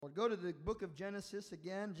Lord. Go to the book of Genesis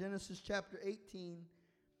again, Genesis chapter 18.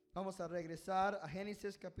 Vamos a regresar a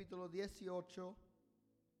Génesis capítulo 18.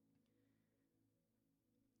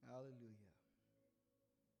 Hallelujah.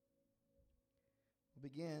 We'll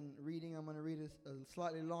begin reading. I'm going to read a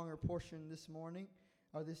slightly longer portion this morning,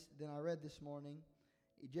 than I read this morning.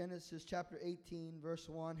 Genesis chapter 18, verse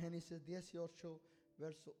 1. Génesis 18,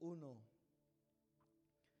 verso 1.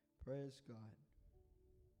 Praise God.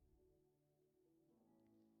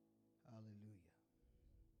 Hallelujah.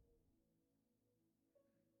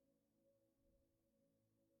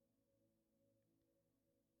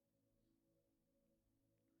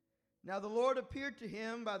 Now the Lord appeared to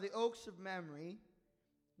him by the oaks of Mamre,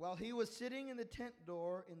 while he was sitting in the tent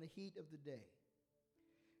door in the heat of the day.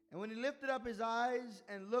 And when he lifted up his eyes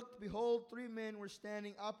and looked, behold, 3 men were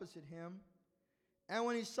standing opposite him. And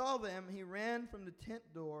when he saw them, he ran from the tent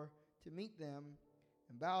door to meet them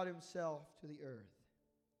and bowed himself to the earth.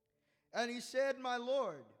 And he said, My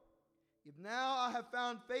Lord, if now I have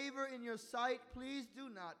found favor in your sight, please do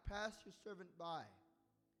not pass your servant by.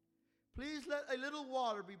 Please let a little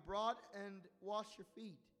water be brought and wash your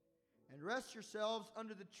feet, and rest yourselves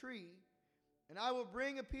under the tree. And I will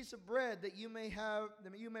bring a piece of bread that you may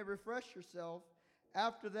refresh yourself.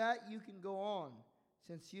 After that you can go on,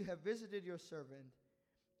 since you have visited your servant.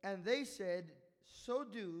 And they said, So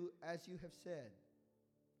do as you have said.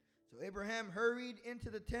 So Abraham hurried into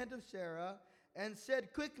the tent of Sarah and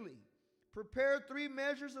said, Quickly, prepare 3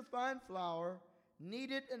 measures of fine flour,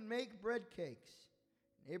 knead it and make bread cakes.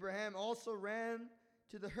 And Abraham also ran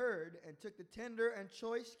to the herd and took the tender and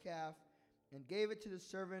choice calf and gave it to the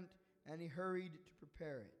servant, and he hurried to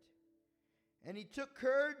prepare it. And he took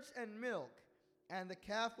curds and milk and the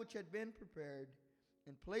calf which had been prepared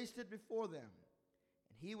and placed it before them.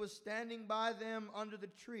 And he was standing by them under the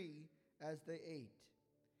tree as they ate.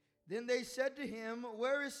 Then they said to him,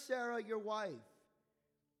 Where is Sarah your wife?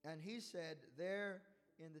 And he said, There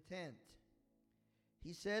in the tent.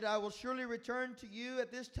 He said, I will surely return to you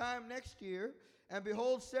at this time next year, and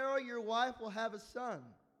behold, Sarah your wife will have a son.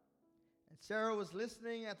 And Sarah was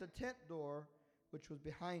listening at the tent door, which was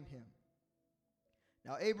behind him.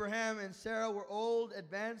 Now Abraham and Sarah were old,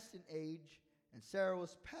 advanced in age, and Sarah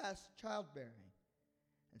was past childbearing.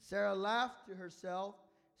 And Sarah laughed to herself,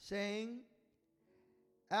 saying,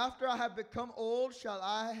 After I have become old, shall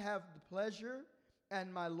I have the pleasure,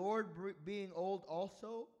 and my Lord being old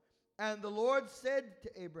also? And the Lord said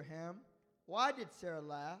to Abraham, Why did Sarah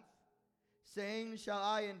laugh, saying, Shall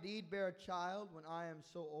I indeed bear a child when I am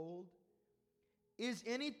so old? Is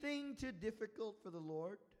anything too difficult for the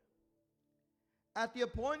Lord? At the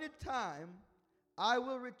appointed time, I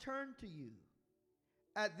will return to you.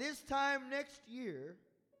 At this time next year,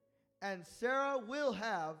 and Sarah will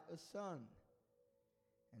have a son.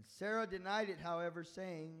 And Sarah denied it, however,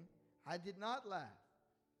 saying, I did not laugh,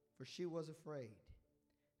 for she was afraid.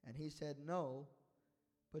 And he said, No,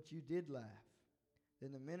 but you did laugh.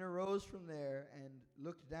 Then the men arose from there and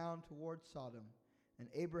looked down toward Sodom, and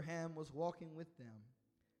Abraham was walking with them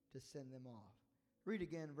to send them off. Read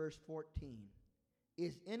again verse 14.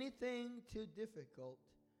 Is anything too difficult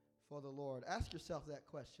for the Lord? Ask yourself that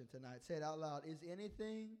question tonight. Say it out loud. Is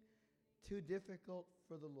anything too difficult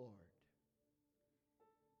for the Lord?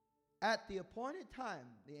 At the appointed time,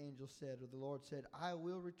 the angel said, or the Lord said, I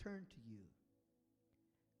will return to you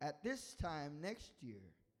at this time next year,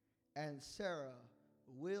 and Sarah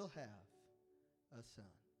will have a son.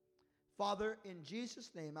 Father, in Jesus'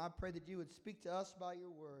 name, I pray that you would speak to us by your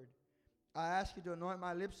word. I ask you to anoint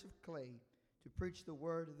my lips of clay to preach the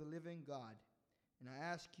word of the living God. And I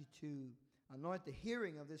ask you to anoint the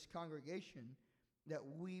hearing of this congregation that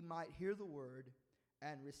we might hear the word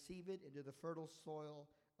and receive it into the fertile soil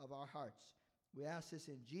of our hearts. We ask this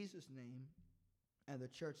in Jesus' name. And the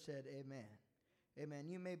church said, Amen. Amen.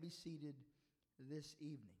 You may be seated this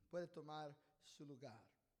evening. Puede tomar su lugar.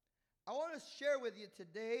 I want to share with you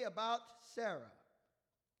today about Sarah.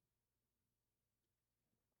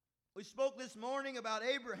 We spoke this morning about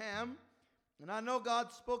Abraham, and I know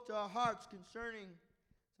God spoke to our hearts concerning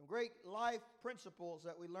some great life principles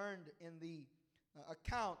that we learned in the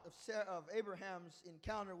account of Abraham's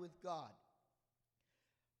encounter with God.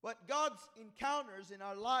 But God's encounters in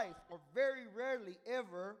our life are very rarely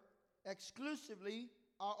ever exclusively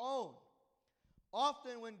our own.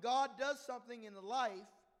 Often when God does something in the life,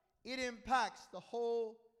 it impacts the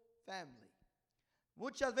whole family.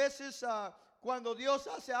 Muchas veces cuando Dios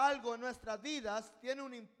hace algo en nuestras vidas, tiene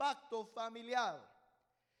un impacto familiar.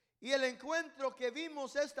 Y el encuentro que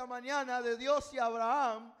vimos esta mañana de Dios y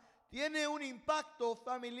Abraham tiene un impacto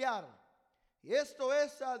familiar. Y esto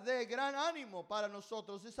es de gran ánimo para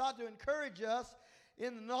nosotros. This ought to encourage us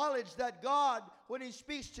in the knowledge that God, when He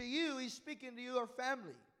speaks to you, He's speaking to your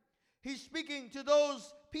family. He's speaking to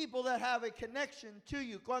those people that have a connection to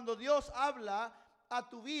you. Cuando Dios habla a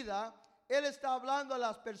tu vida, Él está hablando a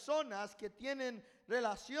las personas que tienen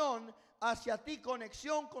relación hacia ti,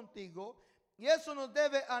 conexión contigo. Y eso nos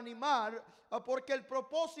debe animar porque el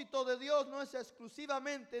propósito de Dios no es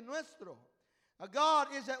exclusivamente nuestro. God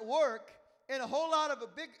is at work in a whole lot of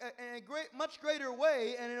much greater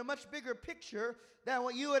way and in a much bigger picture than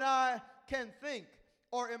what you and I can think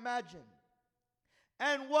or imagine.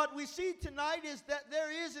 And what we see tonight is that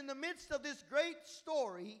there is, in the midst of this great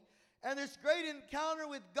story and this great encounter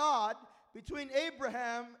with God between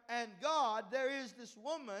Abraham and God, there is this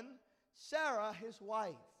woman, Sarah, his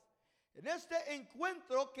wife. En este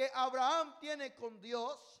encuentro que Abraham tiene con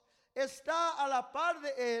Dios, está a la par de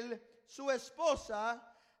él su esposa,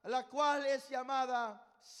 la cual es llamada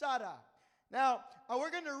Sara. Now,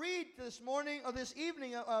 we're going to read this morning or this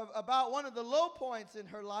evening about one of the low points in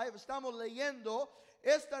her life. Estamos leyendo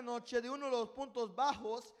esta noche de uno de los puntos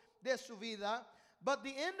bajos de su vida. But the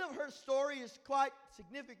end of her story is quite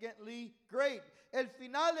significantly great. El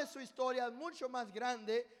final de su historia es mucho más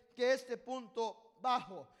grande que este punto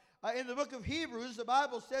bajo. In the book of Hebrews, the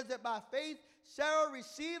Bible says that by faith, Sarah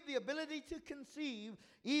received the ability to conceive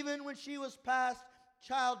even when she was past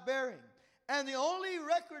childbearing. And the only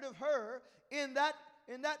record of her in that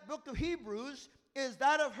book of Hebrews is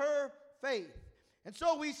that of her faith. And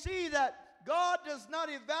so we see that God does not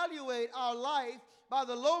evaluate our life by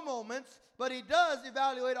the low moments, but He does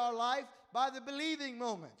evaluate our life by the believing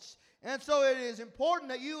moments. And so it is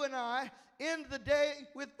important that you and I end the day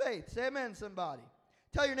with faith. Say amen, somebody.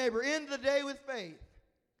 Tell your neighbor, end the day with faith.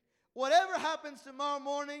 Whatever happens tomorrow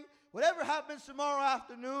morning, whatever happens tomorrow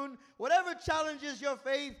afternoon, whatever challenges your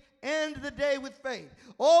faith, end the day with faith.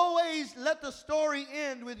 Always let the story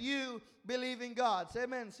end with you believing God. Say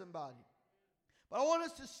amen, somebody. But I want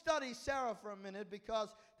us to study Sarah for a minute because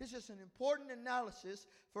this is an important analysis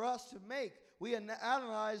for us to make. We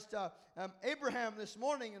analyzed Abraham this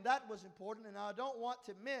morning, and that was important, and I don't want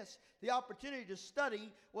to miss the opportunity to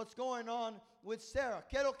study what's going on with Sarah.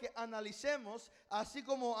 Quiero que analicemos, así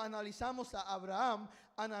como analizamos a Abraham,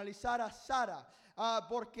 analizar a Sara,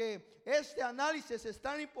 porque este análisis es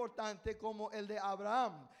tan importante como el de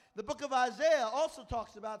Abraham. The book of Isaiah also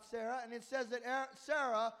talks about Sarah, and it says that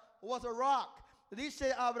Sarah was a rock.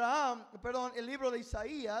 Dice el libro de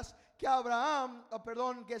Isaías, que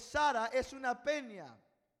que Sara es una peña,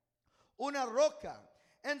 una roca.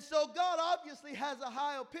 And so God obviously has a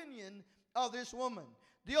high opinion of this woman.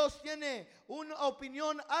 Dios tiene una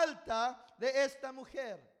opinión alta de esta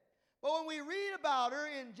mujer. But when we read about her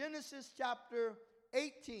in Genesis chapter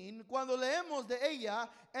 18, cuando leemos de ella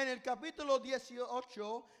en el capítulo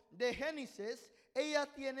 18 de Génesis, ella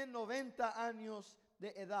tiene 90 años de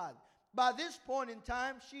edad. By this point in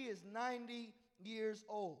time, she is 90 years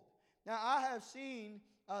old. Now, I have seen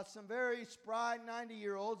some very spry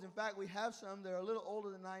 90-year-olds. In fact, we have some that are a little older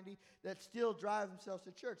than 90 that still drive themselves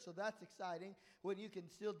to church. So that's exciting when you can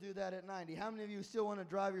still do that at 90. How many of you still want to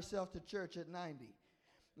drive yourself to church at 90?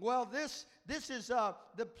 Well, this is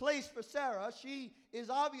the place for Sarah. She is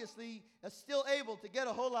obviously still able to get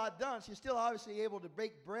a whole lot done. She's still obviously able to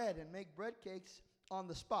bake bread and make bread cakes on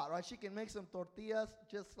the spot, right? She can make some tortillas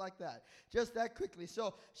just like that, just that quickly.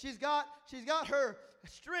 So she's got her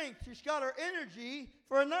strength, she's got her energy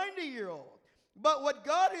for a 90-year-old. But what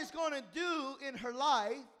God is going to do in her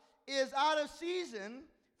life is out of season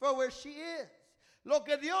for where she is. Lo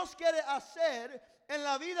que Dios quiere hacer en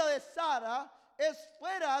la vida de Sara es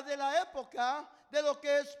fuera de la época de lo que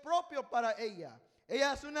es propio para ella.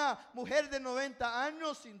 Ella es una mujer de 90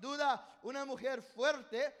 años, sin duda una mujer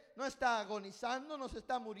fuerte, no está agonizando, no se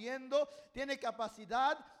está muriendo, tiene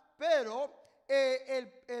capacidad, pero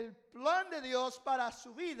el plan de Dios para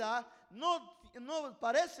su vida no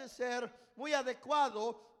parece ser muy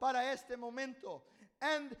adecuado para este momento.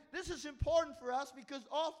 And this is important for us because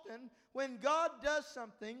often when God does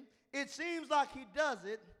something, it seems like He does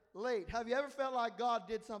it late. Have you ever felt like God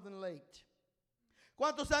did something late?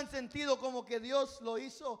 ¿Cuántos han sentido como que Dios lo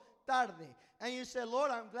hizo tarde? And you say, Lord,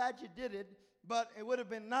 I'm glad you did it, but it would have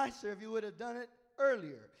been nicer if you would have done it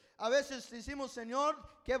earlier. A veces decimos, Señor,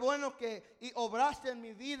 qué bueno que obraste en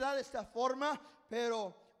mi vida de esta forma,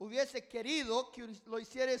 pero hubiese querido que lo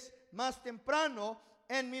hicieras más temprano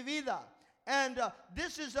en mi vida. And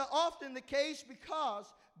this is often the case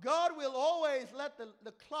because God will always let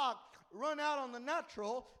the clock run out on the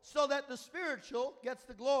natural so that the spiritual gets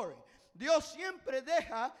the glory. Dios siempre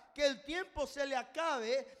deja que el tiempo se le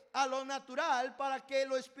acabe a lo natural para que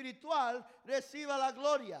lo espiritual reciba la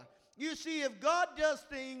gloria. You see, if God does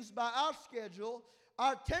things by our schedule,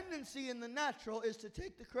 our tendency in the natural is to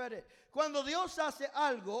take the credit. Cuando Dios hace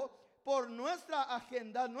algo por nuestra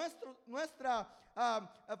agenda, nuestra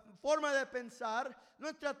forma de pensar,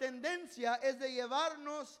 nuestra tendencia es de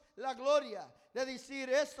llevarnos la gloria, de decir,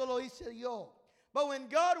 esto lo hice yo. But when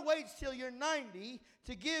God waits till you're 90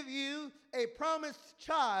 to give you a promised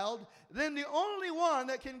child, then the only one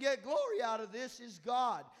that can get glory out of this is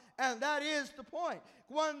God. And that is the point.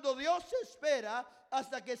 Cuando Dios espera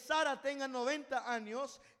hasta que Sara tenga 90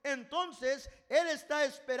 años, entonces Él está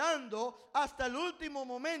esperando hasta el último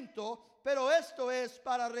momento, pero esto es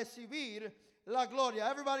para recibir la gloria.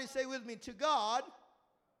 Everybody say with me, to God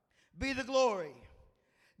be the glory.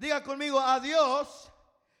 Diga conmigo, a Dios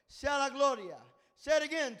sea la gloria. Say it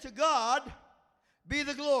again, to God be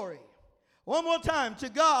the glory. One more time, to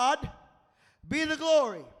God be the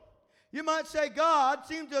glory. You might say, God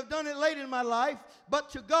seemed to have done it late in my life, but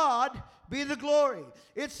to God be the glory.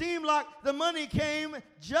 It seemed like the money came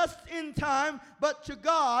just in time, but to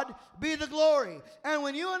God be the glory. And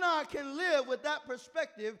when you and I can live with that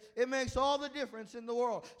perspective, it makes all the difference in the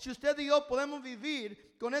world. Si usted y yo podemos vivir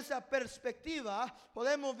con esa perspectiva,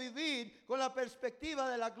 podemos vivir con la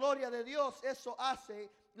perspectiva de la gloria de Dios, eso hace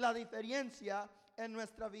la diferencia en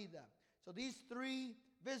nuestra vida. So these three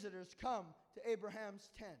visitors come to Abraham's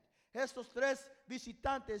tent. Estos tres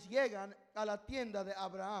visitantes llegan a la tienda de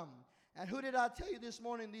Abraham. And who did I tell you this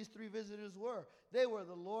morning these three visitors were? They were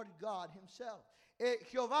the Lord God himself.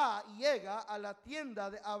 Jehová llega a la tienda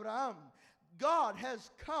de Abraham. God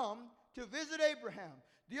has come to visit Abraham.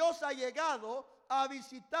 Dios ha llegado a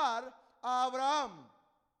visitar a Abraham.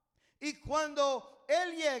 Y cuando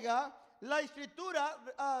él llega, la escritura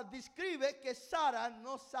describe que Sara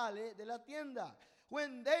no sale de la tienda.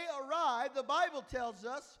 When they arrived, the Bible tells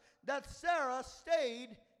us that Sarah stayed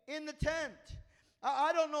in the tent.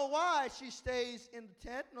 I don't know why she stays in the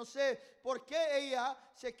tent. No sé por qué ella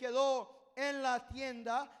se quedó en la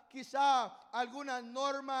tienda. Quizá alguna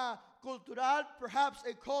norma cultural, perhaps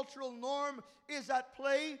a cultural norm is at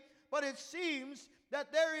play. But it seems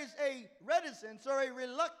that there is a reticence or a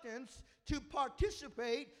reluctance to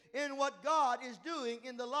participate in what God is doing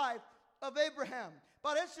in the life of Abraham.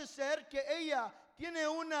 Parece ser que ella tiene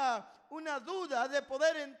una duda de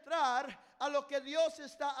poder entrar a lo que Dios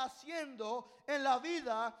está haciendo en la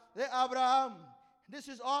vida de Abraham. This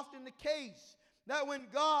is often the case, that when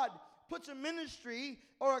God puts a ministry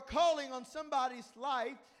or a calling on somebody's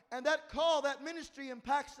life, and that call, that ministry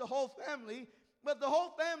impacts the whole family, but the whole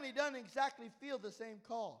family doesn't exactly feel the same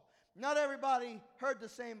call. Not everybody heard the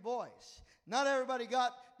same voice. Not everybody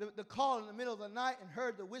got the call in the middle of the night and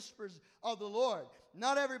heard the whispers of the Lord.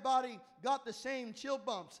 Not everybody got the same chill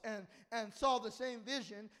bumps and saw the same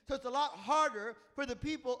vision. So it's a lot harder for the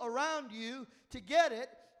people around you to get it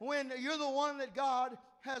when you're the one that God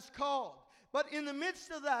has called. But in the midst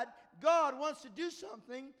of that, God wants to do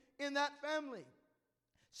something in that family.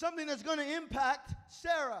 Something that's going to impact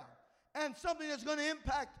Sarah. And something that's going to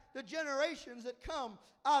impact the generations that come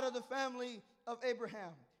out of the family of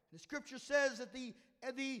Abraham. The scripture says that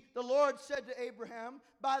the Lord said to Abraham,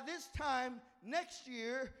 by this time next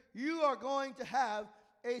year, you are going to have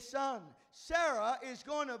a son. Sarah is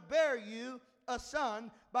going to bear you a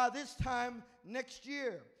son by this time next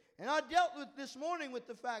year. And I dealt with this morning with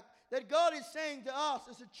the fact that God is saying to us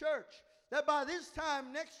as a church, that by this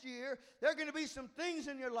time next year, there are going to be some things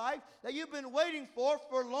in your life that you've been waiting for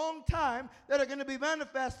a long time that are going to be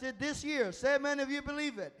manifested this year. Say amen if you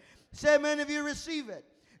believe it. Say amen if you receive it.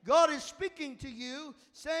 God is speaking to you,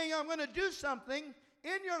 saying, I'm going to do something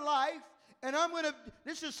in your life, and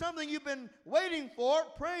this is something you've been waiting for,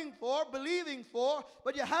 praying for, believing for,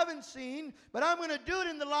 but you haven't seen, but I'm going to do it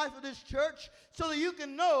in the life of this church so that you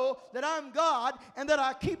can know that I'm God and that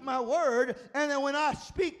I keep my word, and that when I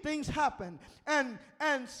speak, things happen. And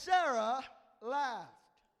Sarah laughed.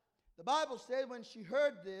 The Bible said when she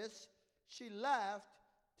heard this, she laughed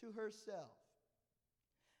to herself.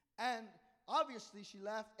 And obviously, she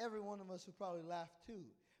laughed. Every one of us would probably laugh too.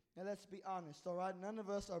 Now, let's be honest, all right? None of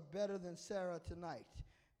us are better than Sarah tonight.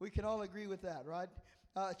 We can all agree with that, right?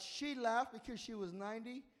 She laughed because she was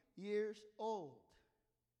 90 years old.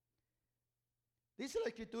 Dice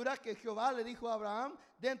la escritura que Jehová le dijo a Abraham,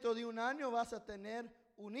 dentro de un año vas a tener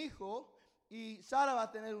un hijo, y Sara va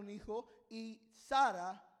a tener un hijo, y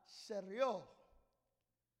Sara se rió.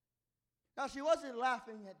 Now, she wasn't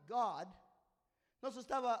laughing at God. No se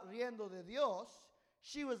estaba riendo de Dios.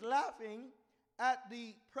 She was laughing at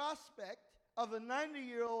the prospect of a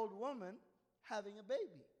 90-year-old woman having a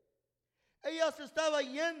baby. Ella se estaba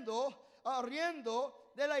riendo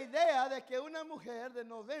de la idea de que una mujer de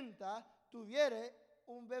 90 tuviera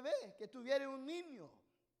un bebé, que tuviera un niño.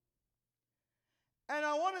 And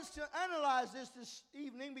I want us to analyze this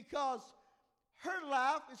evening because her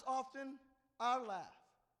laugh is often our laugh.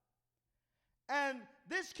 And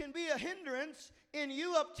this can be a hindrance in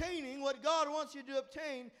you obtaining what God wants you to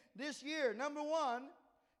obtain this year. Number one,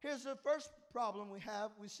 here's the first problem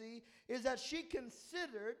we see, is that she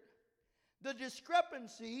considered the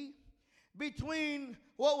discrepancy between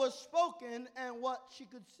what was spoken and what she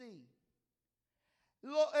could see.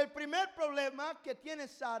 El primer problema que tiene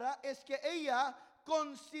Sara es que ella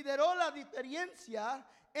consideró la diferencia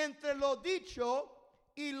entre lo dicho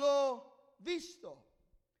y lo visto.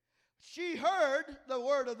 She heard the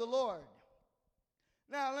word of the Lord.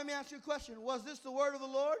 Now, let me ask you a question. Was this the word of the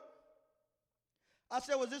Lord? I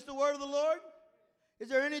said, was this the word of the Lord? Is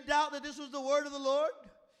there any doubt that this was the word of the Lord?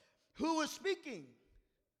 Who was speaking?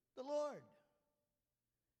 The Lord.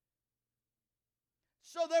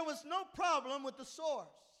 So there was no problem with the source.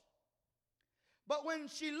 But when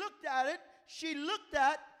she looked at it, she looked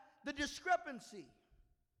at the discrepancy,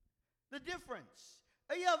 the difference.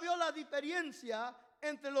 Ella vio la diferencia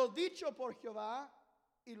entre lo dicho por Jehová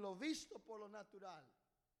y lo visto por lo natural.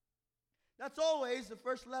 That's always the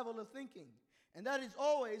first level of thinking. And that is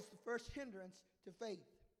always the first hindrance to faith.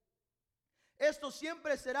 Esto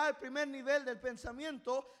siempre será el primer nivel del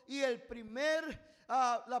pensamiento y el primer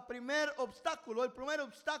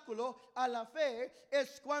obstáculo a la fe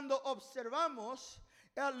es cuando observamos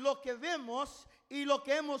lo que vemos y lo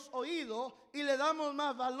que hemos oído y le damos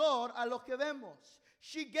más valor a lo que vemos.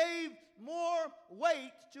 She gave more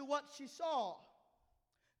weight to what she saw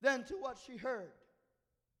than to what she heard.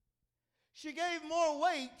 She gave more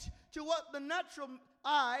weight to what the natural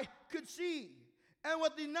eye could see and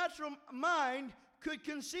what the natural mind could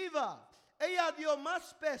conceive of. Ella dio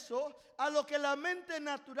más peso a lo que la mente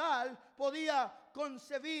natural podía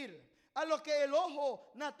concebir, a lo que el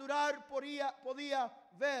ojo natural podía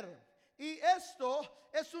ver. Y esto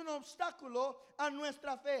es un obstáculo a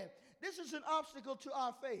nuestra fe. This is an obstacle to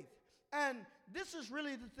our faith. And this is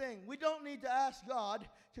really the thing. We don't need to ask God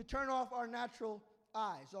to turn off our natural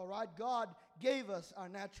eyes, all right? God gave us our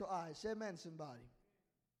natural eyes. Amen, somebody.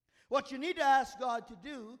 What you need to ask God to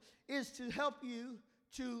do is to help you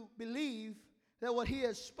to believe that what He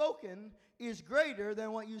has spoken is greater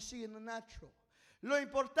than what you see in the natural. Lo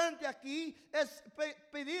importante aquí es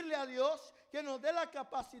pedirle a Dios que nos dé la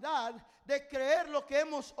capacidad de creer lo que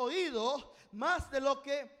hemos oído más de lo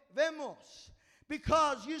que vemos.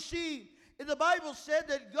 Because you see, the Bible said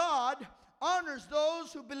that God honors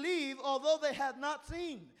those who believe although they have not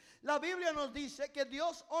seen. La Biblia nos dice que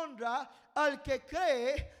Dios honra al que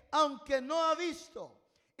cree aunque no ha visto.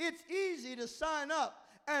 It's easy to sign up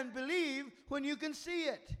and believe when you can see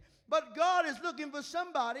it. But God is looking for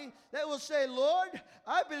somebody that will say, Lord,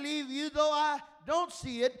 I believe you though I don't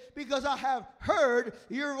see it because I have heard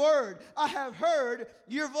your word. I have heard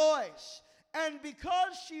your voice. And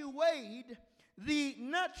because she weighed the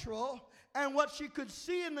natural and what she could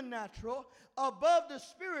see in the natural above the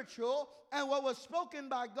spiritual and what was spoken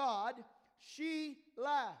by God, she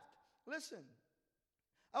laughed. Listen,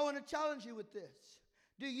 I want to challenge you with this.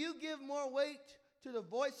 Do you give more weight to the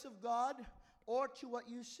voice of God or to what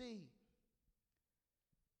you see?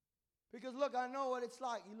 Because look, I know what it's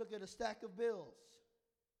like. You look at a stack of bills,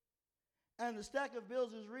 and the stack of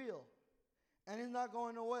bills is real, and it's not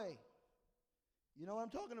going away. You know what I'm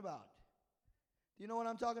talking about? Do you know what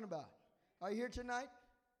I'm talking about? Are you here tonight?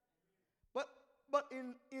 But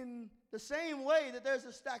in the same way that there's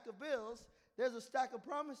a stack of bills, there's a stack of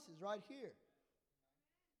promises right here.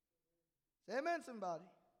 Say amen, somebody.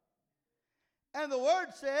 And the word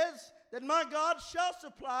says that my God shall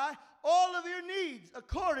supply all of your needs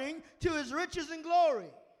according to His riches and glory.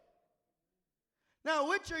 Now,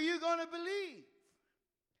 which are you going to believe?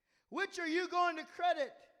 Which are you going to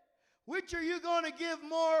credit? Which are you going to give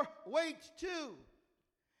more weight to?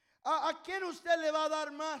 ¿A quién usted le va a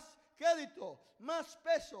dar más crédito, más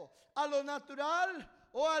peso? ¿A lo natural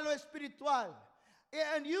o a lo espiritual?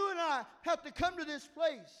 And you and I have to come to this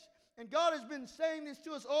place. And God has been saying this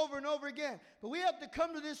to us over and over again. But we have to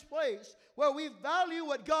come to this place where we value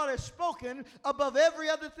what God has spoken above every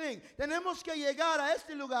other thing. Tenemos que llegar a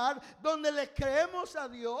este lugar donde le creemos a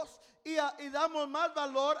Dios y damos más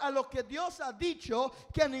valor a lo que Dios ha dicho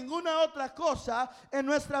que a ninguna otra cosa en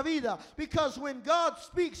nuestra vida. Because when God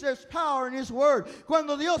speaks, there's power in His word.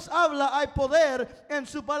 Cuando Dios habla, hay poder en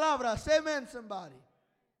su palabra. Say amen, somebody.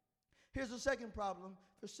 Here's the second problem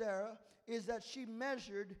for Sarah, is that she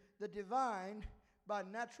measured the divine by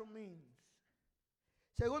natural means.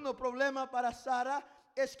 Segundo problema para Sara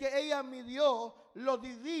es que ella midió lo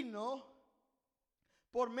divino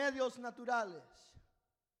por medios naturales.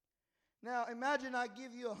 Now imagine I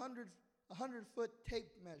give you 100-foot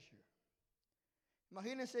tape measure.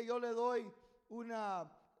 Imagínense, yo le doy una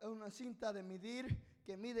cinta de medir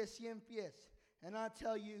que mide 100 pies. And I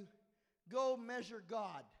tell you, go measure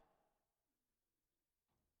God.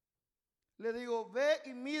 Le digo, ve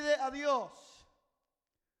y mide a Dios.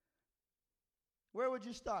 Where would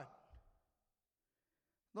you start?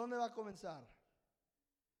 ¿Dónde va a comenzar?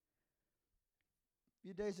 A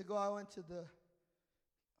few days ago, I went to the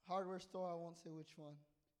hardware store. I won't say which one.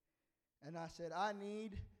 And I said, I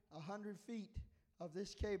need 100 feet of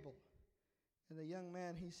this cable. And the young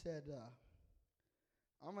man, he said,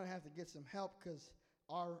 I'm going to have to get some help because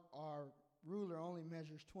our ruler only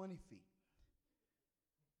measures 20 feet.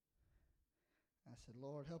 I said,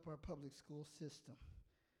 Lord, help our public school system.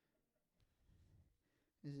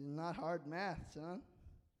 This is not hard math, son.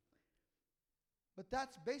 But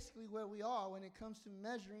that's basically where we are when it comes to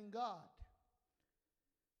measuring God.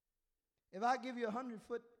 If I give you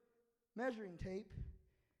 100-foot measuring tape,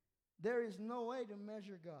 there is no way to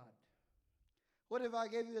measure God. What if I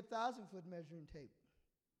gave you 1,000-foot measuring tape?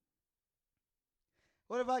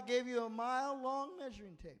 What if I gave you a mile-long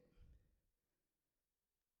measuring tape?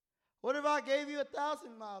 What if I gave you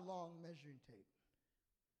 1,000-mile-long measuring tape?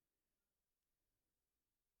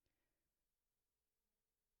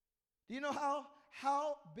 Do you know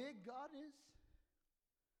how big God is?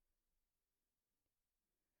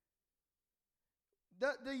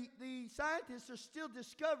 The scientists are still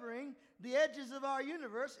discovering the edges of our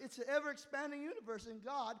universe. It's an ever-expanding universe, and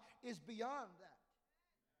God is beyond that.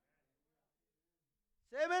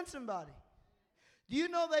 Say amen, somebody. Do you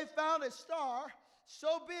know they found a star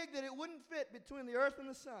so big that it wouldn't fit between the earth and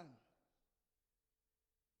the sun?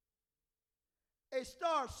 A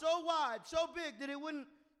star so wide, so big that it wouldn't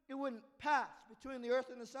pass between the earth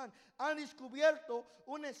and the sun. Han descubierto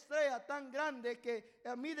una estrella tan grande que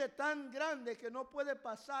mide tan grande que no puede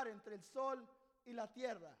pasar entre el sol y la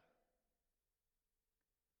tierra.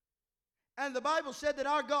 And the Bible said that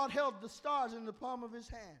our God held the stars in the palm of his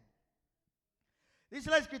hand. Dice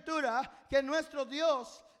la Escritura que nuestro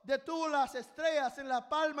Dios detuvo las estrellas en la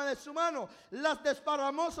palma de su mano. Las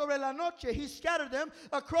desparramó sobre la noche. He scattered them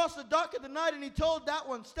across the dark of the night, and he told that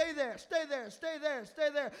one, stay there, stay there, stay there, stay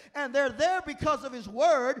there. And they're there because of his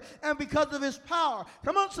word and because of his power.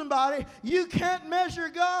 Come on, somebody. You can't measure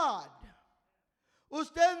God.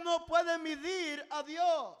 Usted no puede medir a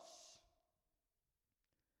Dios.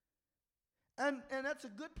 And that's a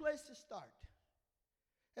good place to start.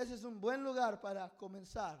 Ese es un buen lugar para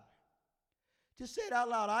comenzar. To say it out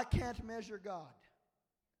loud, I can't measure God.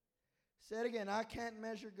 Say it again, I can't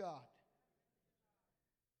measure God.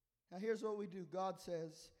 Now here's what we do. God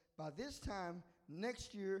says, by this time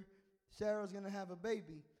next year, Sarah's going to have a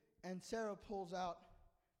baby. And Sarah pulls out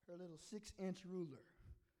her little 6-inch ruler.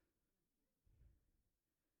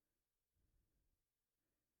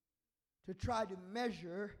 To try to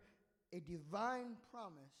measure a divine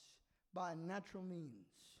promise by natural means.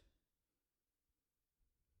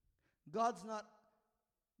 God's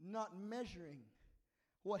not measuring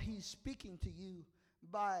what he's speaking to you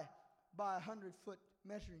by a 100-foot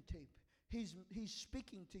measuring tape. He's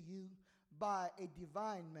speaking to you by a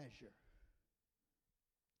divine measure.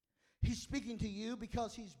 He's speaking to you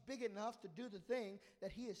because he's big enough to do the thing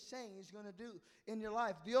that he is saying he's going to do in your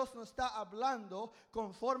life. Dios no está hablando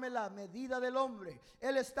conforme la medida del hombre.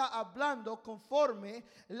 Él está hablando conforme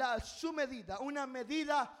su medida, una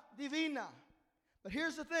medida divina. But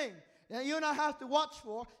here's the thing that you and I have to watch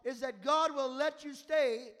for is that God will let you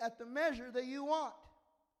stay at the measure that you want.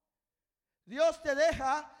 Dios te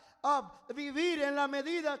deja vivir en la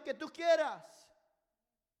medida que tú quieras.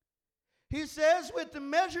 He says, with the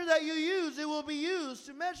measure that you use, it will be used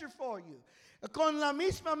to measure for you. Con la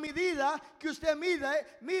misma medida que usted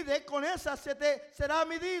mide, con esa será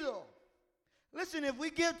medido. Listen, if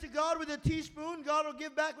we give to God with a teaspoon, God will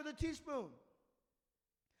give back with a teaspoon.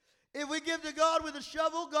 If we give to God with a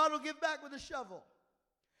shovel, God will give back with a shovel.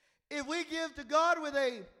 If we give to God with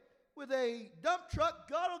a dump truck,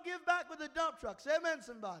 God will give back with a dump truck. Say amen,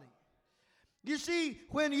 somebody. You see,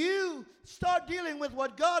 when you start dealing with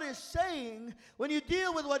what God is saying, when you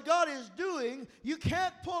deal with what God is doing, you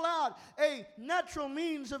can't pull out a natural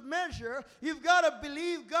means of measure. You've got to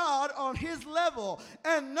believe God on his level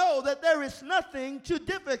and know that there is nothing too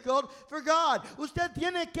difficult for God. Usted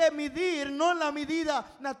tiene que medir, no la medida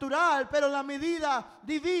natural, pero la medida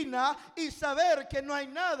divina y saber que no hay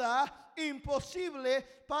nada imposible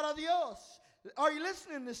para Dios. Are you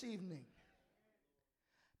listening this evening?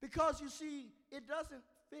 Because you see, it doesn't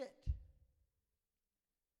fit.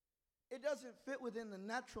 It doesn't fit within the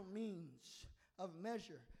natural means of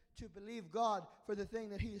measure to believe God for the thing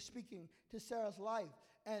that he is speaking to Sarah's life.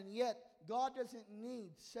 And yet, God doesn't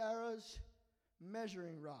need Sarah's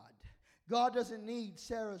measuring rod. God doesn't need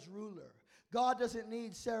Sarah's ruler. God doesn't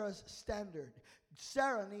need Sarah's standard.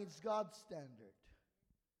 Sarah needs God's standard.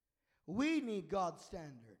 We need God's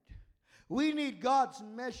standard. We need God's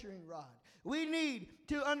measuring rod. We need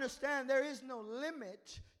to understand there is no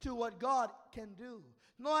limit to what God can do.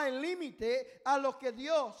 No hay límite a lo que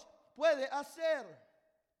Dios puede hacer.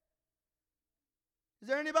 Is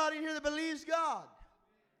there anybody in here that believes God?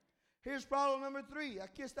 Here's problem number 3.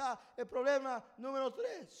 Aquí está el problema número 3.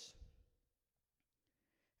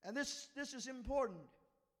 And this is important.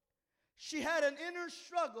 She had an inner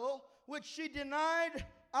struggle which she denied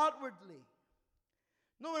outwardly.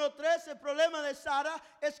 Número 3, el problema de Sara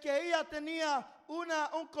es que ella tenía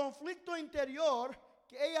un conflicto interior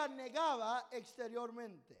que ella negaba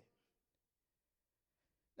exteriormente.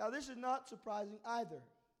 Now this is not surprising either,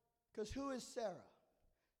 because who is Sarah?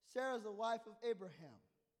 Sarah is the wife of Abraham.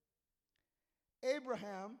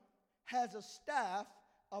 Abraham has a staff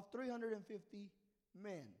of 350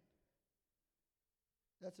 men.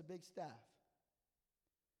 That's a big staff.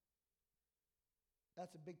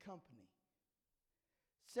 That's a big company.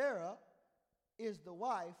 Sarah is the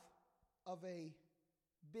wife of a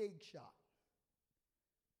big shot.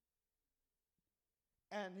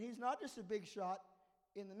 And he's not just a big shot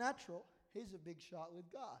in the natural, he's a big shot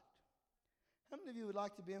with God. How many of you would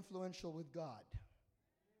like to be influential with God?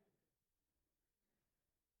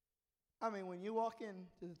 I mean, when you walk into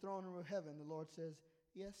the throne room of heaven, the Lord says,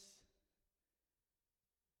 yes,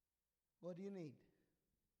 what do you need?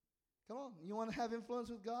 Come on, you want to have influence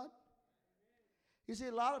with God? You see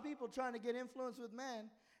a lot of people trying to get influence with man,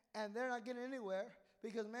 and they're not getting anywhere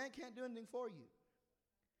because man can't do anything for you.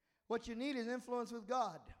 What you need is influence with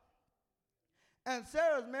God. And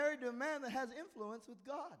Sarah's married to a man that has influence with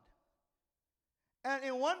God. And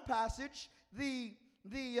in one passage, the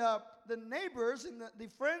neighbors and the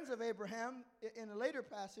friends of Abraham, in a later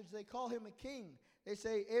passage, they call him a king. They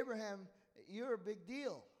say, Abraham, you're a big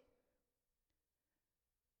deal.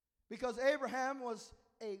 Because Abraham was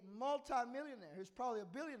a multimillionaire. He was probably a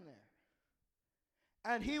billionaire.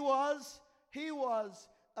 And he was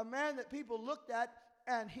a man that people looked at,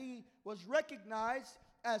 and he was recognized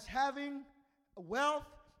as having wealth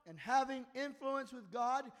and having influence with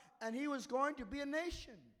God, and he was going to be a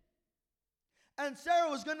nation. And Sarah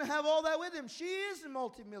was going to have all that with him. She is a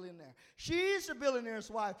multimillionaire. She is a billionaire's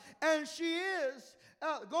wife. And she is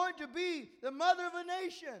going to be the mother of a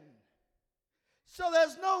nation. So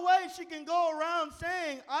there's no way she can go around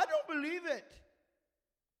saying, I don't believe it.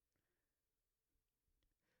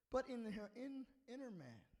 But in her inner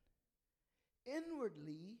man,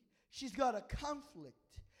 inwardly, she's got a conflict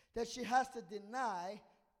that she has to deny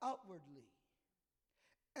outwardly.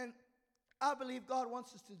 And I believe God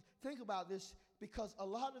wants us to think about this, because a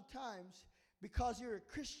lot of times, because you're a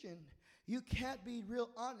Christian, you can't be real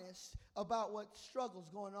honest about what struggle's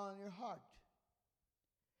going on in your heart.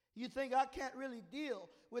 You think, I can't really deal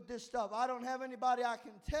with this stuff. I don't have anybody I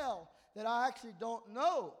can tell that I actually don't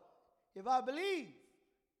know if I believe.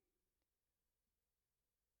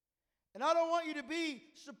 And I don't want you to be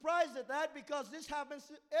surprised at that, because this happens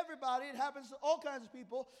to everybody. It happens to all kinds of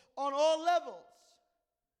people on all levels.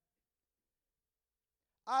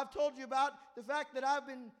 I've told you about the fact that I've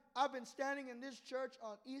been standing in this church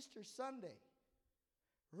on Easter Sunday,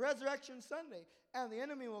 Resurrection Sunday, and the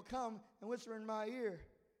enemy will come and whisper in my ear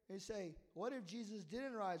and say, what if Jesus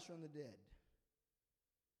didn't rise from the dead?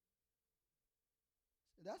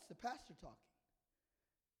 That's the pastor talking.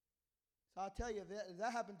 So I'll tell you, if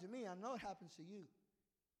that happened to me, I know it happens to you.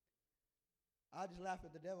 I just laughed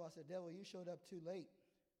at the devil. I said, devil, you showed up too late.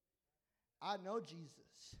 I know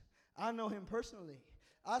Jesus. I know him personally.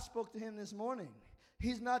 I spoke to him this morning.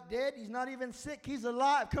 He's not dead. He's not even sick. He's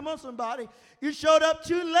alive. Come on, somebody. You showed up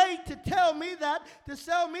too late to tell me that, to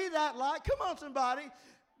sell me that lie. Come on, somebody.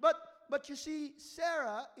 But you see,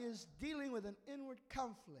 Sarah is dealing with an inward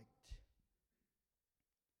conflict.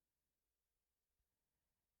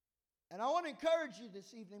 And I want to encourage you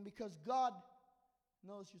this evening, because God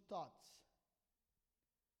knows your thoughts.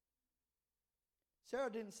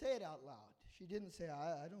 Sarah didn't say it out loud. She didn't say,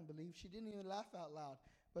 I don't believe. She didn't even laugh out loud.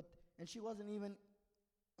 And she wasn't even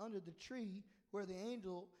under the tree where the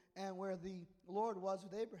angel and where the Lord was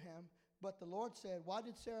with Abraham. But the Lord said, why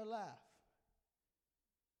did Sarah laugh?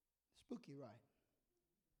 Spooky, right?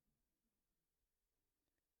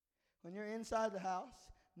 When you're inside the house,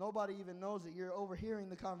 nobody even knows that you're overhearing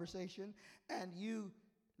the conversation, and you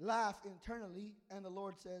laugh internally, and the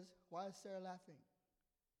Lord says, why is Sarah laughing?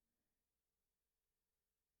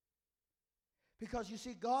 Because you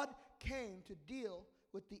see, God came to deal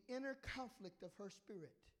with the inner conflict of her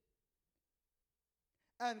spirit.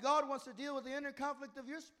 And God wants to deal with the inner conflict of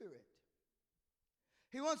your spirit.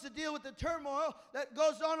 He wants to deal with the turmoil that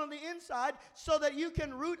goes on the inside so that you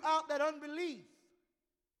can root out that unbelief.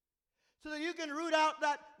 So that you can root out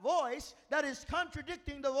that voice that is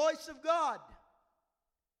contradicting the voice of God.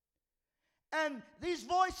 And these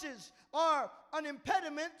voices are an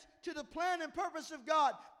impediment to the plan and purpose of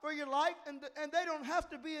God for your life, and they don't have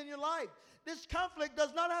to be in your life. This conflict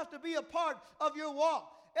does not have to be a part of your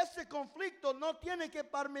walk. Ese conflicto no tiene que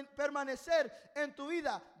permanecer en tu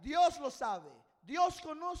vida. Dios lo sabe. Dios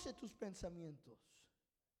conoce tus pensamientos.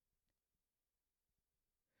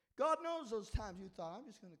 God knows those times you thought, I'm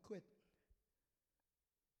just going to quit.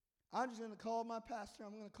 I'm just going to call my pastor.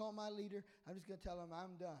 I'm going to call my leader. I'm just going to tell him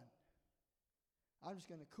I'm done. I'm just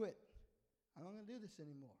going to quit. I'm not going to do this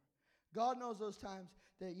anymore. God knows those times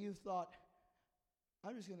that you've thought,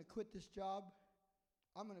 I'm just going to quit this job.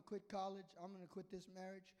 I'm going to quit college. I'm going to quit this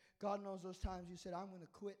marriage. God knows those times you said, I'm going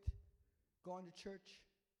to quit going to church.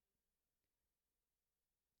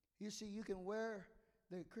 You see, you can wear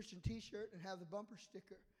the Christian t-shirt and have the bumper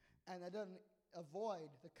sticker, and that doesn't avoid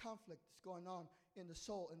the conflict that's going on in the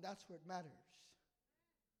soul, and that's where it matters.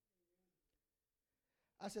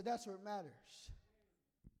 I said, that's where it matters.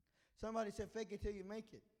 Somebody said, fake it till you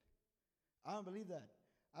make it. I don't believe that.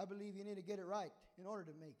 I believe you need to get it right in order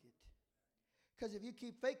to make it. Because if you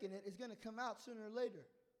keep faking it, it's going to come out sooner or later.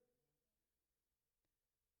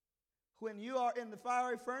 When you are in the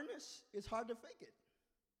fiery furnace, it's hard to fake it.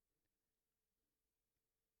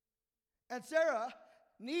 And Sarah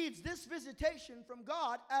needs this visitation from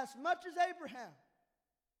God as much as Abraham.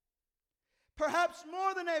 Perhaps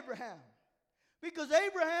more than Abraham. Because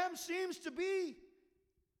Abraham seems to be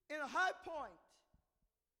in a high point.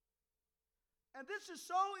 And this is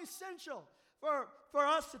so essential for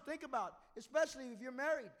us to think about, especially if you're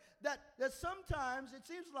married, that sometimes it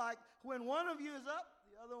seems like when one of you is up,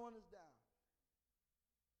 the other one is down.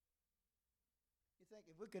 You think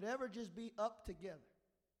if we could ever just be up together,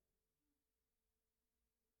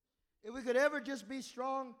 if we could ever just be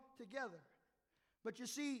strong together. But you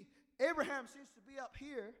see, Abraham seems to be up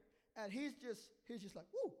here, and he's just like,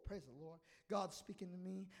 whoo, praise the Lord. God's speaking to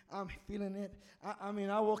me. I'm feeling it. I mean,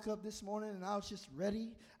 I woke up this morning, and I was just ready.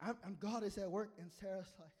 God is at work. And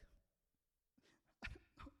Sarah's like, I don't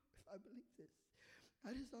know if I believe this.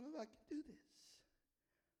 I just don't know if I can do this.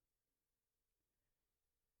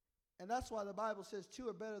 And that's why the Bible says two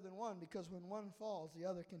are better than one, because when one falls, the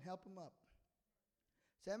other can help him up.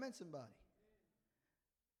 Say amen, somebody.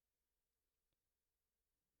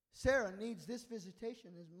 Sarah needs this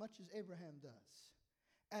visitation as much as Abraham does.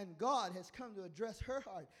 And God has come to address her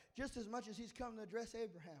heart just as much as he's come to address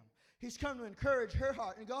Abraham. He's come to encourage her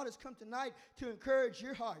heart. And God has come tonight to encourage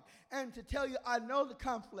your heart and to tell you, I know the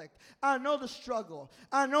conflict. I know the struggle.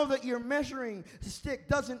 I know that your measuring stick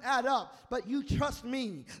doesn't add up. But you trust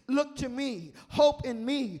me. Look to me. Hope in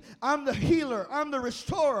me. I'm the healer. I'm the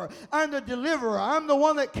restorer. I'm the deliverer. I'm the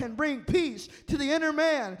one that can bring peace to the inner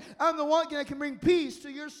man. I'm the one that can bring peace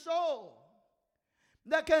to your soul.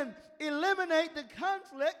 That can eliminate the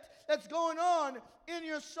conflict that's going on in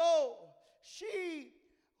your soul. She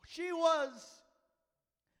was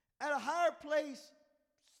at a higher place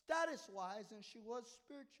status-wise than she was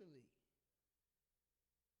spiritually.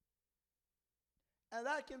 And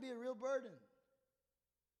that can be a real burden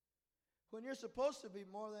when you're supposed to be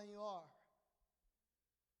more than you are.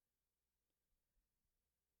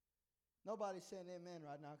 Nobody's saying amen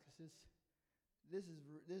right now because this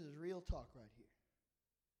is real talk right here.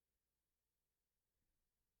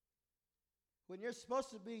 When you're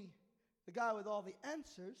supposed to be the guy with all the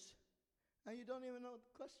answers, and you don't even know what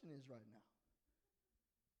the question is right now.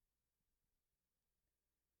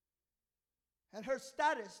 And her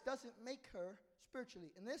status doesn't make her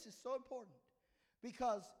spiritually. And this is so important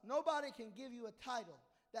because nobody can give you a title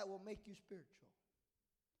that will make you spiritual.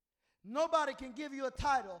 Nobody can give you a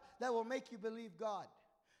title that will make you believe God.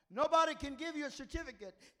 Nobody can give you a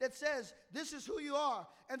certificate that says this is who you are,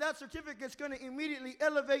 and that certificate is going to immediately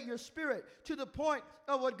elevate your spirit to the point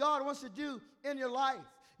of what God wants to do in your life.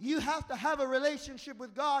 You have to have a relationship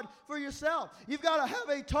with God for yourself. You've got to have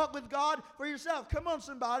a talk with God for yourself. Come on,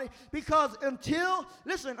 somebody. Because until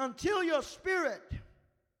your spirit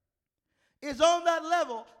is on that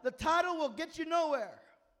level, the title will get you nowhere.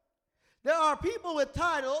 There are people with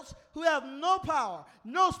titles who have no power,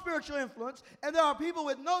 no spiritual influence, and there are people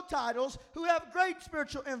with no titles who have great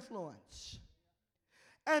spiritual influence.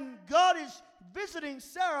 And God is visiting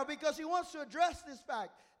Sarah because he wants to address this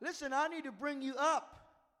fact. Listen, I need to bring you up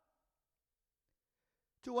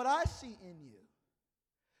to what I see in you,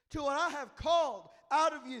 to what I have called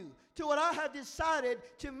out of you, to what I have decided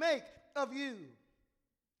to make of you.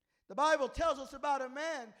 The Bible tells us about a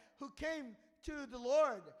man who came to the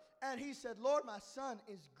Lord, and he said, Lord, my son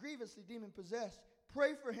is grievously demon-possessed.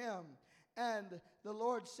 Pray for him. And the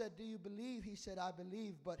Lord said, do you believe? He said, I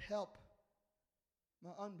believe, but help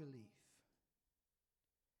my unbelief.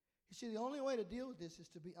 You see, the only way to deal with this is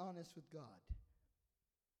to be honest with God.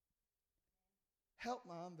 Help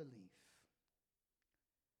my unbelief.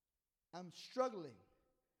 I'm struggling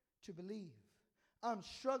to believe. I'm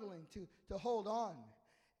struggling to hold on.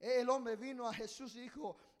 El hombre vino a Jesús y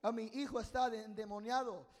dijo, a mi hijo está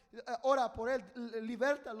endemoniado. Ora por él,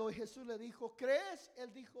 libértalo. Y Jesús le dijo, ¿crees?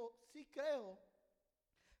 Él dijo, sí creo,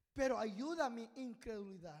 pero ayuda mi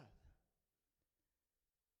incredulidad.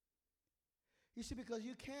 You see, because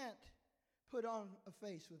you can't put on a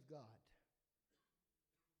face with God.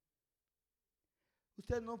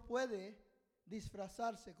 Usted no puede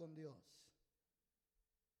disfrazarse con Dios.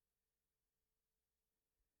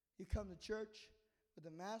 You come to church with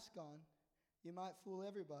a mask on, you might fool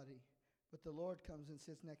everybody, but the Lord comes and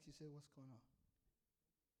sits next to you and says, what's going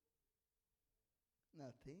on?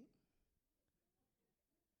 Nothing.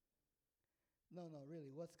 No,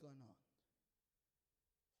 really, what's going on?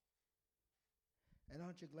 And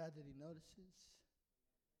aren't you glad that he notices?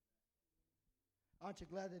 Aren't you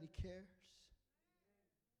glad that he cares?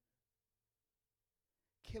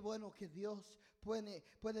 Qué bueno que Dios puede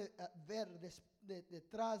ver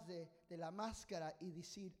detrás de la máscara y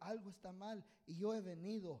decir, algo está mal y yo he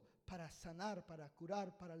venido para sanar, para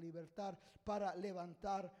curar, para libertar, para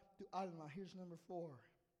levantar tu alma. Here's number 4.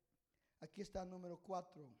 Aquí está número 4.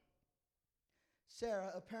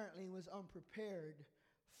 Sarah apparently was unprepared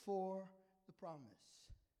for the promise.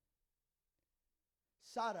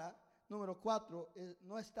 Sara, número 4,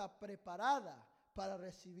 no está preparada para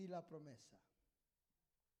recibir la promesa.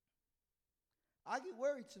 I get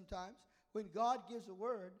worried sometimes when God gives a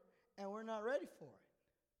word and we're not ready for it.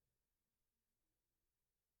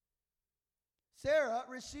 Sarah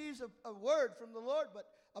receives a word from the Lord, but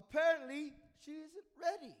apparently she isn't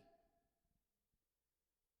ready.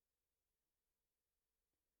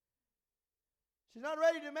 She's not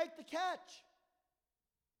ready to make the catch.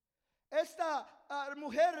 Esta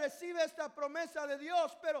mujer recibe esta promesa de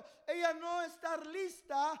Dios, pero ella no está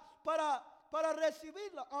lista para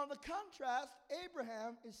recibirla. On the contrast,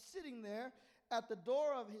 Abraham is sitting there at the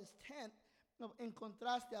door of his tent. En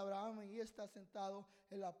contraste, Abraham y está sentado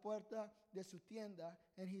en la puerta de su tienda,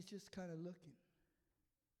 and he's just kind of looking.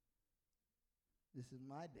 This is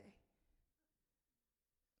my day.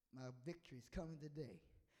 My victory is coming today.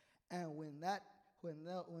 And when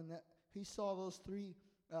he saw those 3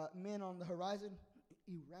 men on the horizon,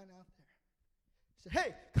 he ran out there. He said,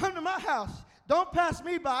 hey, come to my house. Don't pass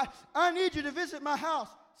me by. I need you to visit my house.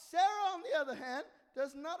 Sarah, on the other hand,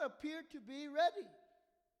 does not appear to be ready.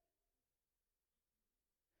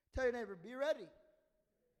 Tell your neighbor, be ready.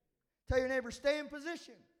 Tell your neighbor, stay in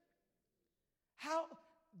position. How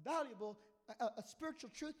valuable a spiritual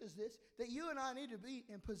truth is this, that you and I need to be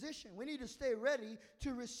in position. We need to stay ready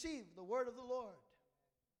to receive the word of the Lord.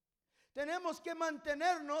 Tenemos que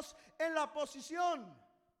mantenernos en la posición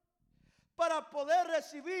para poder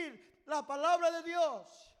recibir la palabra de Dios.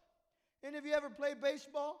 Any of you ever play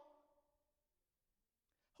baseball?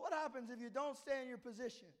 What happens if you don't stay in your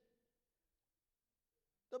position?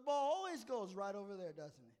 The ball always goes right over there,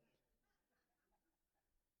 doesn't it?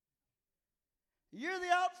 You're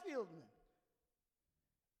the outfieldman.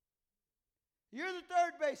 You're the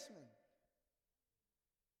third baseman.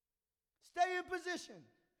 Stay in position.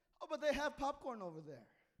 Oh, but they have popcorn over there.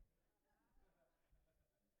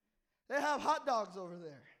 They have hot dogs over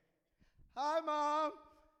there. Hi, Mom.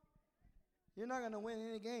 You're not going to win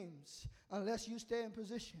any games unless you stay in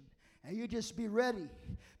position. And you just be ready,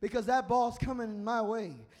 because that ball's coming my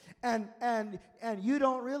way. And you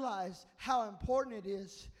don't realize how important it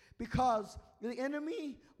is, because the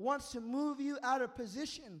enemy wants to move you out of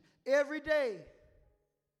position every day.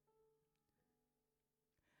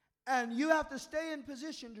 And you have to stay in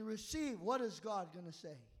position to receive what is God going to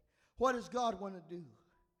say. What is God going to do?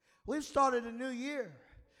 We've started a new year,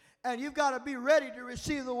 and you've got to be ready to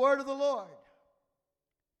receive the word of the Lord.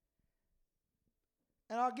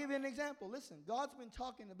 And I'll give you an example. Listen, God's been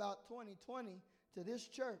talking about 2020 to this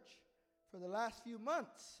church for the last few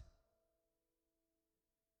months.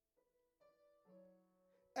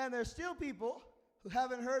 And there's still people who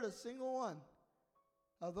haven't heard a single one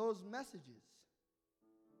of those messages.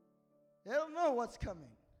 They don't know what's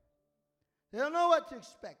coming. They don't know what to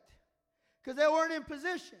expect, because they weren't in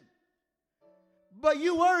position. But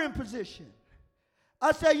you were in position.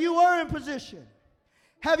 I said you were in position.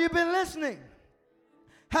 Have you been listening?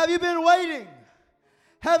 Have you been waiting?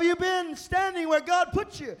 Have you been standing where God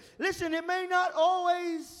put you? Listen, it may not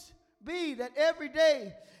always be that every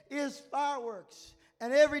day is fireworks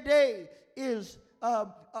and every day is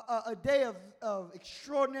a day of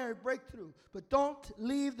extraordinary breakthrough. But don't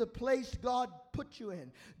leave the place God put you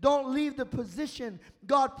in. Don't leave the position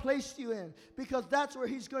God placed you in, because that's where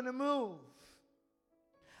He's going to move.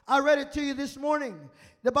 I read it to you this morning.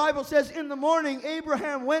 The Bible says in the morning,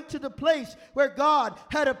 Abraham went to the place where God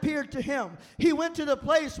had appeared to him. He went to the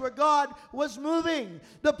place where God was moving.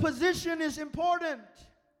 The position is important.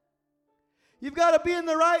 You've got to be in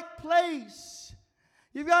the right place.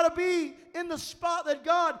 You've got to be in the spot that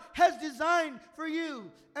God has designed for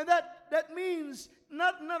you. And that means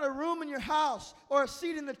not a room in your house or a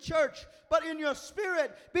seat in the church, but in your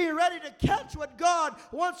spirit, being ready to catch what God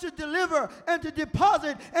wants to deliver and to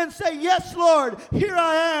deposit and say, yes, Lord, here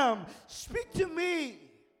I am. Speak to me.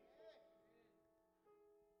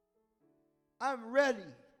 I'm ready.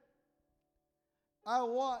 I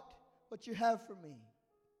want what you have for me.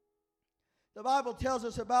 The Bible tells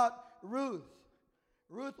us about Ruth.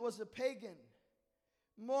 Ruth was a pagan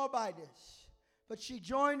Moabitess, but she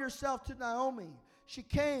joined herself to Naomi. She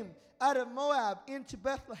came out of Moab into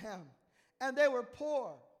Bethlehem, and they were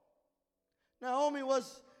poor. Naomi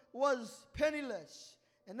was penniless,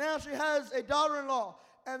 and now she has a daughter-in-law,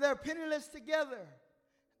 and they're penniless together.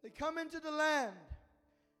 They come into the land.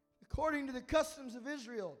 According to the customs of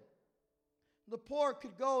Israel, the poor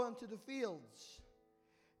could go into the fields,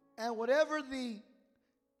 and whatever the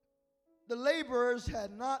laborers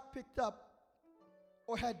had not picked up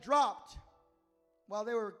or had dropped while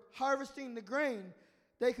they were harvesting the grain,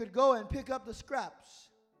 they could go and pick up the scraps.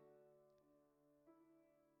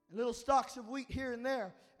 Little stalks of wheat here and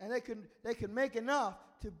there, and they could make enough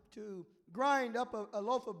to grind up a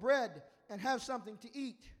loaf of bread and have something to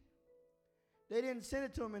eat. They didn't send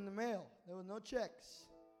it to them in the mail. There were no checks.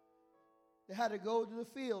 They had to go to the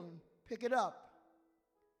field and pick it up.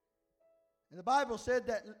 And the Bible said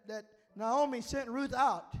that Naomi sent Ruth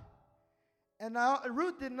out. And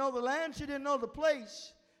Ruth didn't know the land. She didn't know the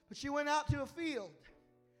place. But she went out to a field.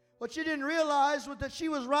 What she didn't realize was that she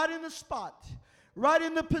was right in the spot, right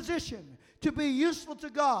in the position to be useful to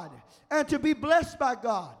God and to be blessed by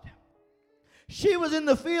God. She was in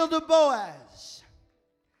the field of Boaz.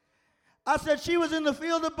 I said she was in the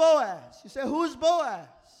field of Boaz. You say, who's Boaz?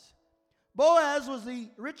 Boaz was the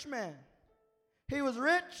rich man. He was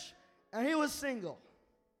rich and he was single.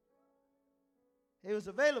 He was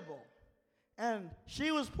available. And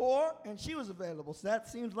she was poor and she was available. So that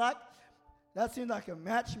seems like a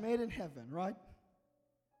match made in heaven, right?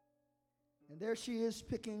 And there she is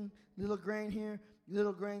picking little grain here,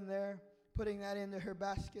 little grain there, putting that into her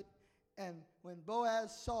basket. And when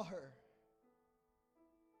Boaz saw her,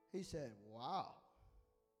 he said, wow.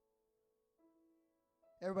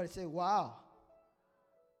 Everybody say, wow.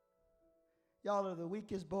 Y'all are the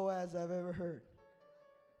weakest Boaz I've ever heard.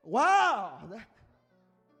 Wow.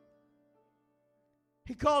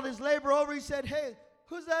 He called his laborer over. He said, hey,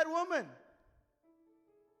 who's that woman?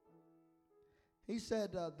 He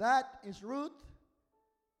said, that is Ruth,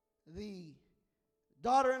 the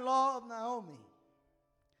daughter-in-law of Naomi.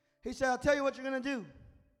 He said, I'll tell you what you're going to do.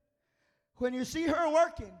 When you see her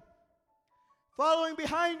working, following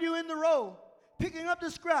behind you in the row, picking up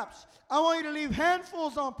the scraps, I want you to leave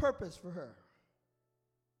handfuls on purpose for her.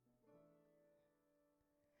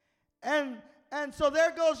 And so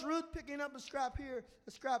there goes Ruth picking up a scrap here,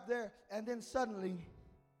 a scrap there, and then suddenly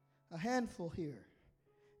a handful here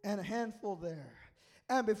and a handful there.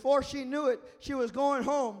 And before she knew it, she was going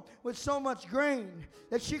home with so much grain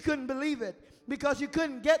that she couldn't believe it, because you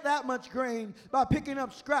couldn't get that much grain by picking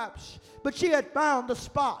up scraps. But she had found the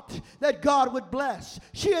spot that God would bless.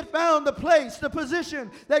 She had found the place, the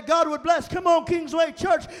position that God would bless. Come on, Kingsway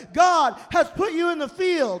Church. God has put you in the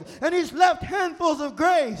field, and He's left handfuls of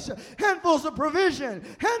grace, handfuls of provision,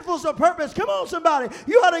 handfuls of purpose. Come on, somebody.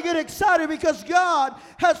 You ought to get excited because God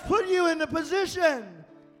has put you in the position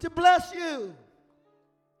to bless you.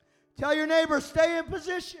 Tell your neighbor, stay in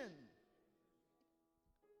position.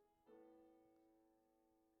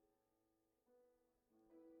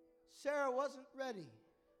 Sarah wasn't ready.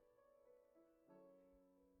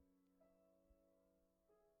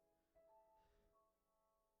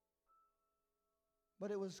 But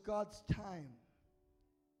it was God's time.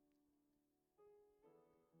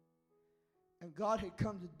 And God had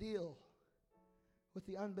come to deal with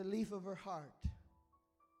the unbelief of her heart,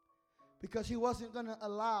 because He wasn't going to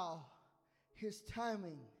allow His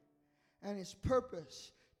timing and His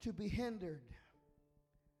purpose to be hindered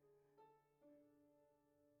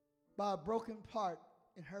by a broken part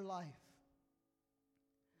in her life.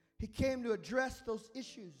 He came to address those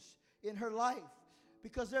issues in her life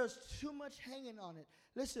because there's too much hanging on it.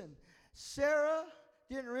 Listen, Sarah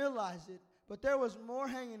didn't realize it, but there was more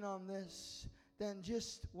hanging on this than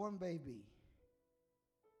just one baby.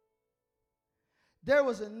 There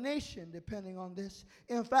was a nation depending on this.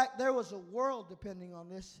 In fact, there was a world depending on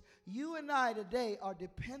this. You and I today are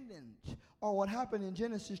dependent on what happened in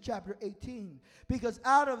Genesis chapter 18. Because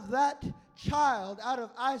out of that child, out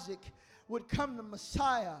of Isaac, would come the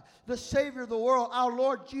Messiah, the Savior of the world. Our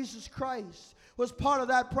Lord Jesus Christ was part of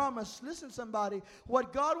that promise. Listen, somebody,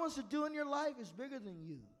 what God wants to do in your life is bigger than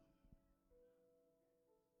you.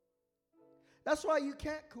 That's why you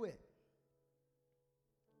can't quit.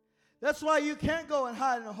 That's why you can't go and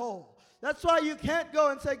hide in a hole. That's why you can't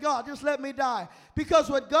go and say, God, just let me die. Because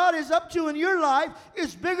what God is up to in your life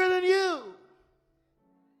is bigger than you.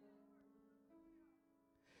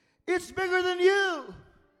 It's bigger than you.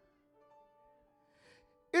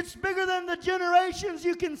 It's bigger than the generations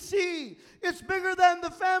you can see. It's bigger than the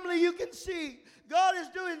family you can see. God is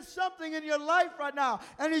doing something in your life right now.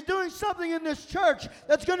 And He's doing something in this church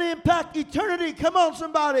that's going to impact eternity. Come on,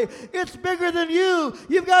 somebody. It's bigger than you.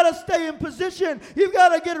 You've got to stay in position. You've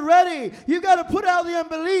got to get ready. You've got to put out the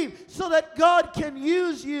unbelief so that God can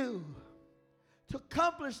use you to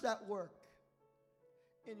accomplish that work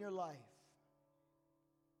in your life.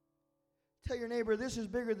 Tell your neighbor, this is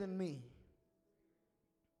bigger than me.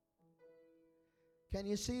 Can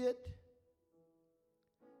you see it?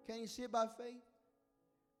 Can you see it by faith?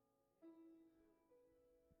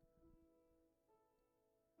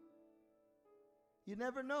 You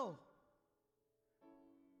never know.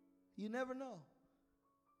 You never know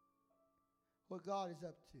what God is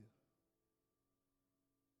up to.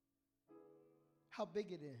 How big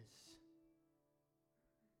it is.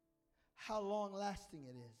 How long lasting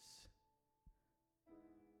it is.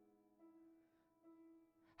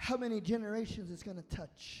 How many generations it's going to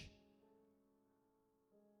touch.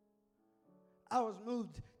 I was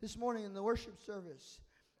moved this morning in the worship service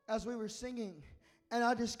as we were singing, and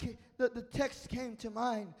the text came to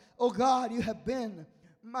mind. Oh God, you have been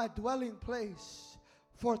my dwelling place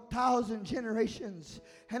for 1,000 generations.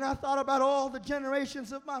 And I thought about all the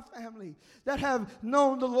generations of my family that have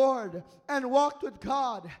known the Lord and walked with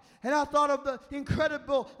God. And I thought of the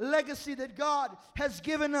incredible legacy that God has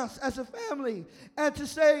given us as a family. And to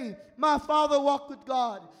say, my father walked with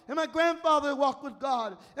God, and my grandfather walked with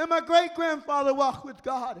God, and my great-grandfather walked with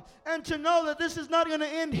God. And to know that this is not going to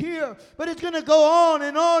end here, but it's going to go on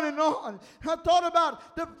and on and on. I thought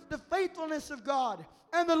about the faithfulness of God,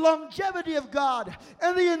 and the longevity of God,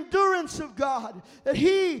 and the endurance of God, that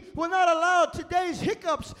He will not allow today's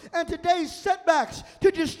hiccups and today's setbacks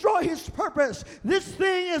to destroy His purpose. This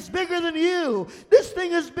thing is bigger than you. This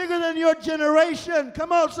thing is bigger than your generation.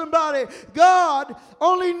 Come on, somebody. God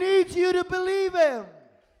only needs you to believe Him.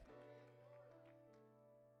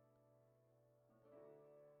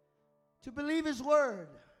 To believe His word.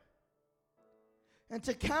 And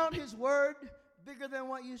to count His word bigger than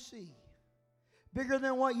what you see. Bigger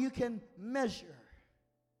than what you can measure.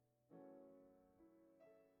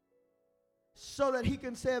 So that He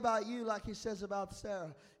can say about you like He says about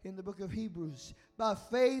Sarah in the book of Hebrews. By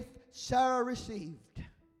faith, Sarah received.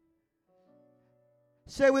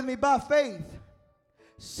 Say with me, by faith,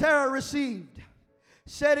 Sarah received.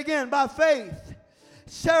 Say it again, by faith,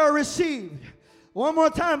 Sarah received. One more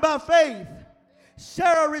time, by faith,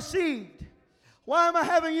 Sarah received. Why am I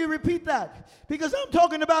having you repeat that? Because I'm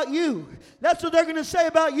talking about you. That's what they're going to say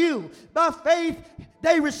about you. By faith,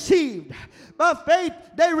 they received. By faith,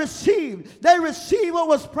 they received. They received what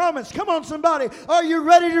was promised. Come on, somebody. Are you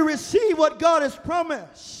ready to receive what God has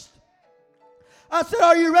promised? I said,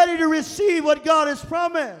 are you ready to receive what God has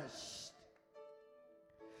promised?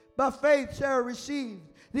 By faith, Sarah received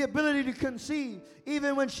the ability to conceive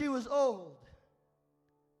even when she was old.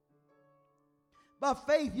 By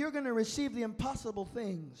faith, you're going to receive the impossible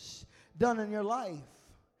things done in your life.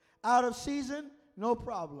 Out of season, no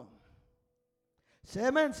problem. Say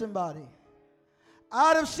amen, somebody.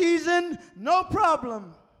 Out of season, no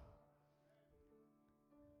problem.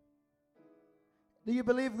 Do you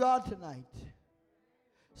believe God tonight?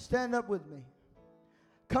 Stand up with me.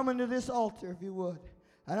 Come into this altar if you would.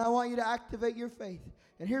 And I want you to activate your faith.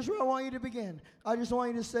 And here's where I want you to begin. I just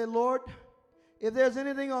want you to say, Lord, if there's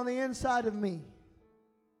anything on the inside of me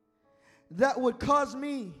that would cause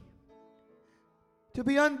me to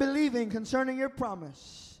be unbelieving concerning your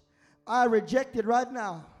promise, I reject it right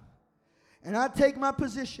now. And I take my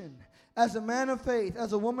position as a man of faith,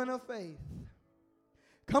 as a woman of faith.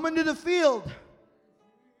 Come into the field.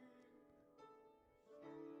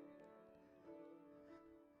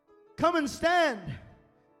 Come and stand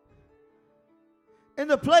in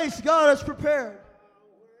the place God has prepared.